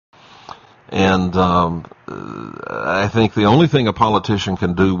And I think the only thing a politician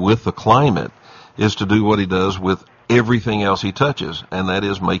can do with the climate is to do what he does with everything else he touches, and that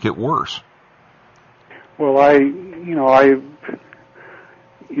is make it worse. Well,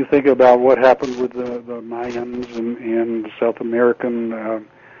 you think about what happened with the Mayans and South American,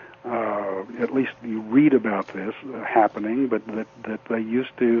 at least you read about this happening, but that they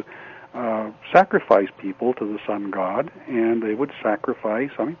used to sacrifice people to the sun god, and they would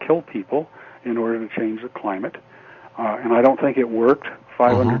kill people in order to change the climate. And I don't think it worked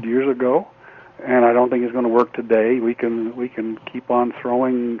 500 years ago, and I don't think it's going to work today. We can keep on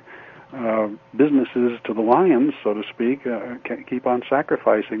throwing businesses to the lions, so to speak, keep on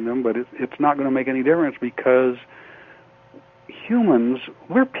sacrificing them, but it's not going to make any difference because humans,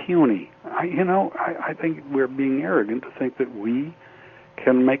 we're puny. I think we're being arrogant to think that we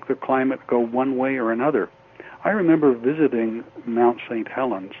can make the climate go one way or another. I remember visiting Mount St.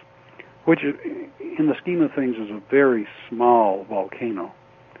 Helens, which in the scheme of things is a very small volcano.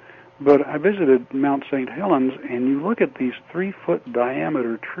 But I visited Mount St. Helens, and you look at these 3-foot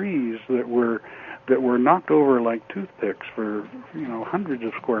diameter trees that were knocked over like toothpicks for hundreds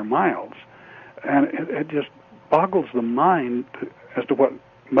of square miles, and it just boggles the mind as to what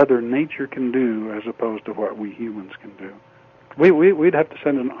Mother Nature can do as opposed to what we humans can do. We'd have to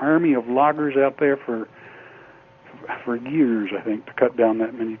send an army of loggers out there for years, I think, to cut down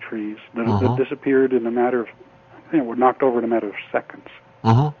that many trees that disappeared in a matter of, were knocked over in a matter of seconds.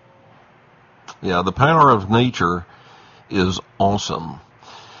 Mm-hmm. Yeah, the power of nature is awesome.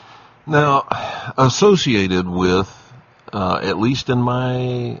 Now, associated with, at least in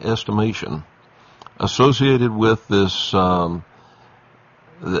my estimation, associated with this, the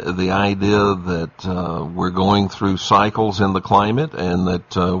idea that we're going through cycles in the climate and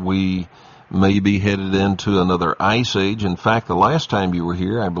that we may be headed into another ice age. In fact, the last time you were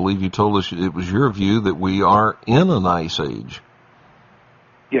here, I believe you told us it was your view that we are in an ice age.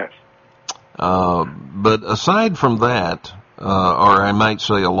 Yes. But aside from that, or I might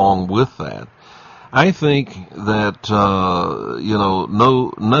say along with that, I think that,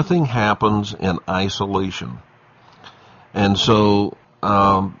 nothing happens in isolation. And so,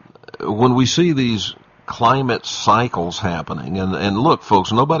 when we see these climate cycles happening, and look,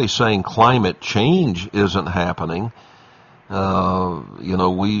 folks, nobody's saying climate change isn't happening.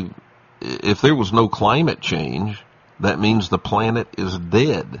 If there was no climate change, that means the planet is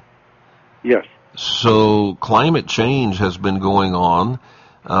dead. Yes. So climate change has been going on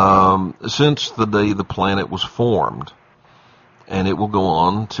since the day the planet was formed, and it will go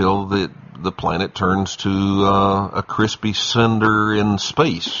on till the planet turns to a crispy cinder in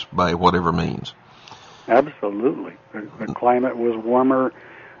space by whatever means. Absolutely. The climate was warmer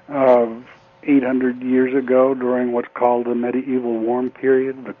 800 years ago during what's called the medieval warm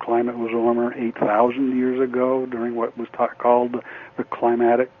period. The climate was warmer 8,000 years ago during what was called the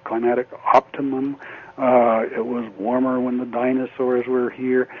climatic optimum. It was warmer when the dinosaurs were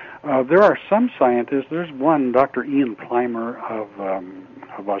here. There are some scientists. There's one, Dr. Ian Plimer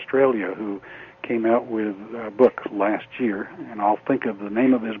of Australia, who came out with a book last year, and I'll think of the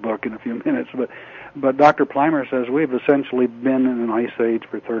name of his book in a few minutes. But Dr. Plimer says we've essentially been in an ice age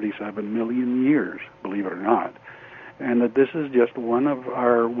for 37 million years, believe it or not, and that this is just one of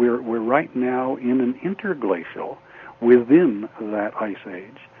our. We're right now in an interglacial within that ice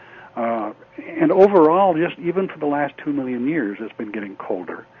age. And overall, just even for the last 2 million years, it's been getting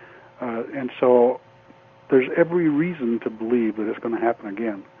colder. And so there's every reason to believe that it's going to happen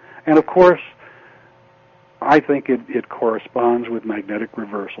again. And of course, I think it corresponds with magnetic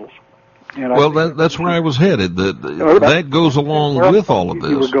reversals. And that's where I was headed. That goes along with all of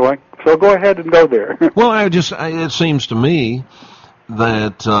this. You were going. So go ahead and go there. Well, it seems to me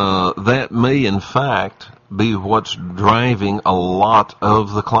that that may, in fact, be what's driving a lot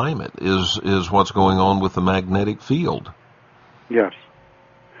of the climate, is what's going on with the magnetic field. Yes.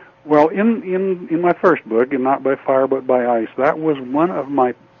 Well, in my first book, and Not by Fire but by Ice, that was one of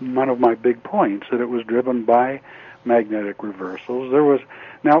my big points, that it was driven by magnetic reversals.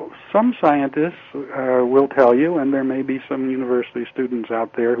 Now, some scientists will tell you, and there may be some university students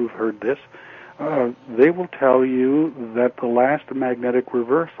out there who've heard this, they will tell you that the last magnetic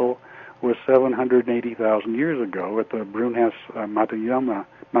reversal was 780,000 years ago at the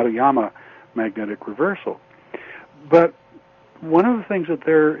Brunhes-Matuyama magnetic reversal. But one of the things that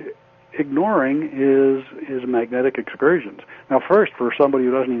they're ignoring is magnetic excursions. Now, first, for somebody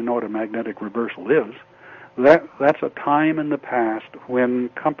who doesn't even know what a magnetic reversal is, that's a time in the past when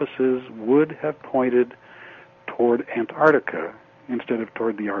compasses would have pointed toward Antarctica instead of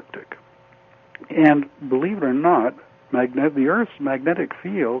toward the Arctic. And believe it or not, the Earth's magnetic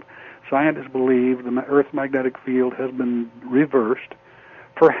field, scientists believe the Earth's magnetic field has been reversed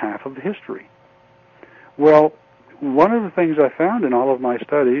for half of history. Well, one of the things I found in all of my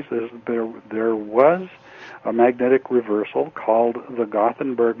studies is there was a magnetic reversal called the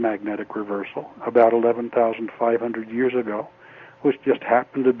Gothenburg magnetic reversal about 11,500 years ago, which just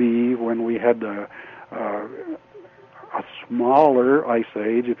happened to be when we had a smaller ice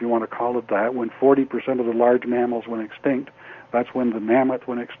age, if you want to call it that, when 40% of the large mammals went extinct. That's when the mammoth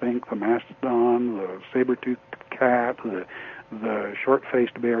went extinct, the mastodon, the saber-toothed cat, the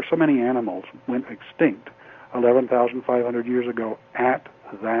short-faced bear. So many animals went extinct 11,500 years ago at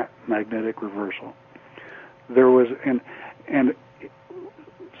that magnetic reversal. There was, and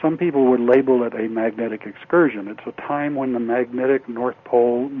some people would label it a magnetic excursion. It's a time when the magnetic North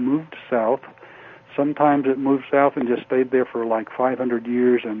Pole moved south. Sometimes it moved south and just stayed there for like 500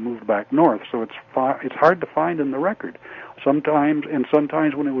 years and moved back north. So it's hard to find in the record. Sometimes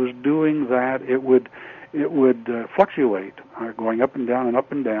when it was doing that, it would fluctuate, going up and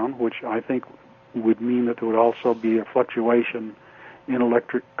down, which I think would mean that there would also be a fluctuation in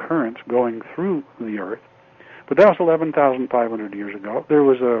electric currents going through the Earth. But that was 11,500 years ago. There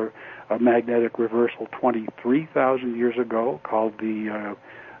was a magnetic reversal 23,000 years ago called the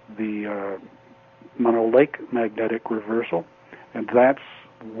Mono Lake magnetic reversal, and that's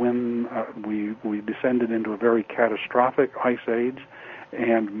when we descended into a very catastrophic ice age,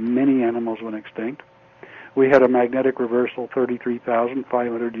 and many animals went extinct. We had a magnetic reversal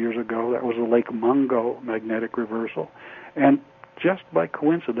 33,500 years ago. That was the Lake Mungo magnetic reversal, and just by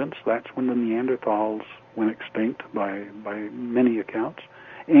coincidence, that's when the Neanderthals went extinct by many accounts,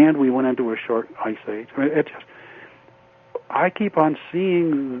 and we went into a short ice age. I keep on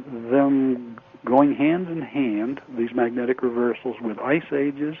seeing them going hand in hand, these magnetic reversals, with ice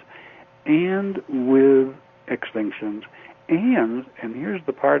ages and with extinctions, and here's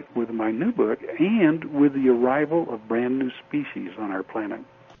the part with my new book, and with the arrival of brand new species on our planet.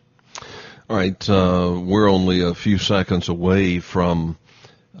 All right, we're only a few seconds away from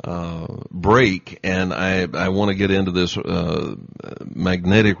break, and I want to get into this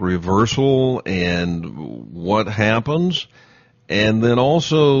magnetic reversal and what happens, and then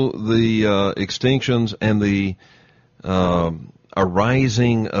also the extinctions and the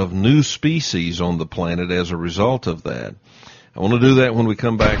arising of new species on the planet as a result of that. I want to do that when we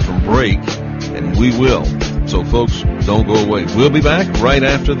come back from break, and we will. So, folks, don't go away. We'll be back right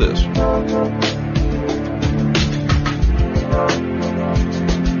after this.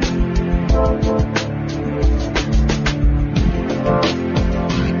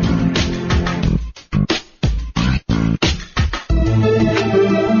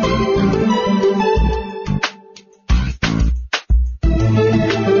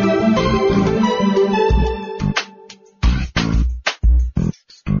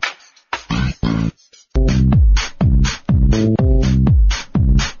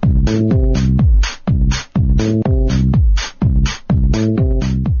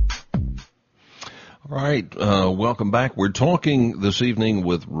 Welcome back. We're talking this evening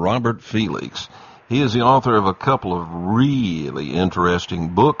with Robert Felix. He is the author of a couple of really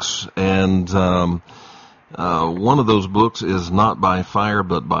interesting books, and one of those books is Not by Fire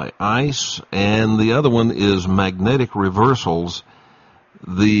but by Ice, and the other one is Magnetic Reversals.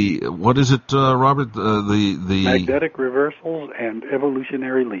 What is it, Robert? The Magnetic Reversals and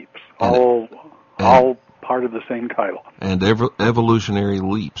Evolutionary Leaps, all part of the same title. And Evolutionary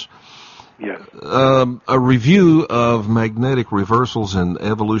Leaps. Yes. A review of magnetic reversals and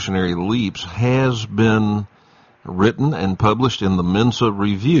evolutionary leaps has been written and published in the Mensa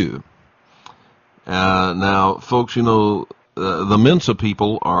Review. Now, folks, you know, the Mensa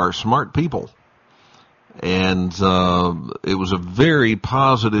people are smart people. And it was a very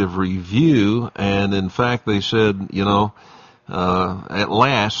positive review. And, in fact, they said, you know, at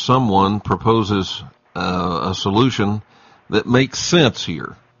last someone proposes a solution that makes sense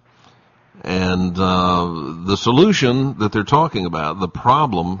here. And the solution that they're talking about, the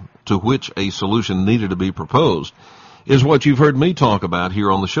problem to which a solution needed to be proposed, is what you've heard me talk about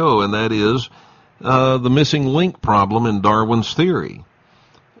here on the show, and that is the missing link problem in Darwin's theory,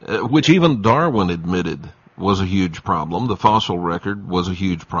 which even Darwin admitted was a huge problem. The fossil record was a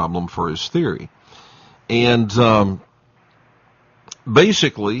huge problem for his theory. And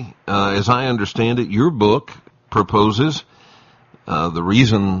basically, as I understand it, your book proposes the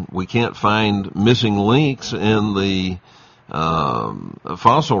reason we can't find missing links in the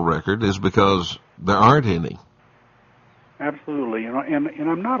fossil record is because there aren't any. Absolutely, and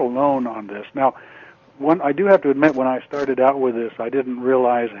I'm not alone on this. Now, I do have to admit, when I started out with this, I didn't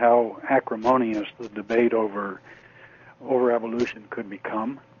realize how acrimonious the debate over over evolution could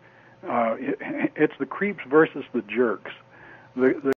become. It's the creeps versus the jerks. The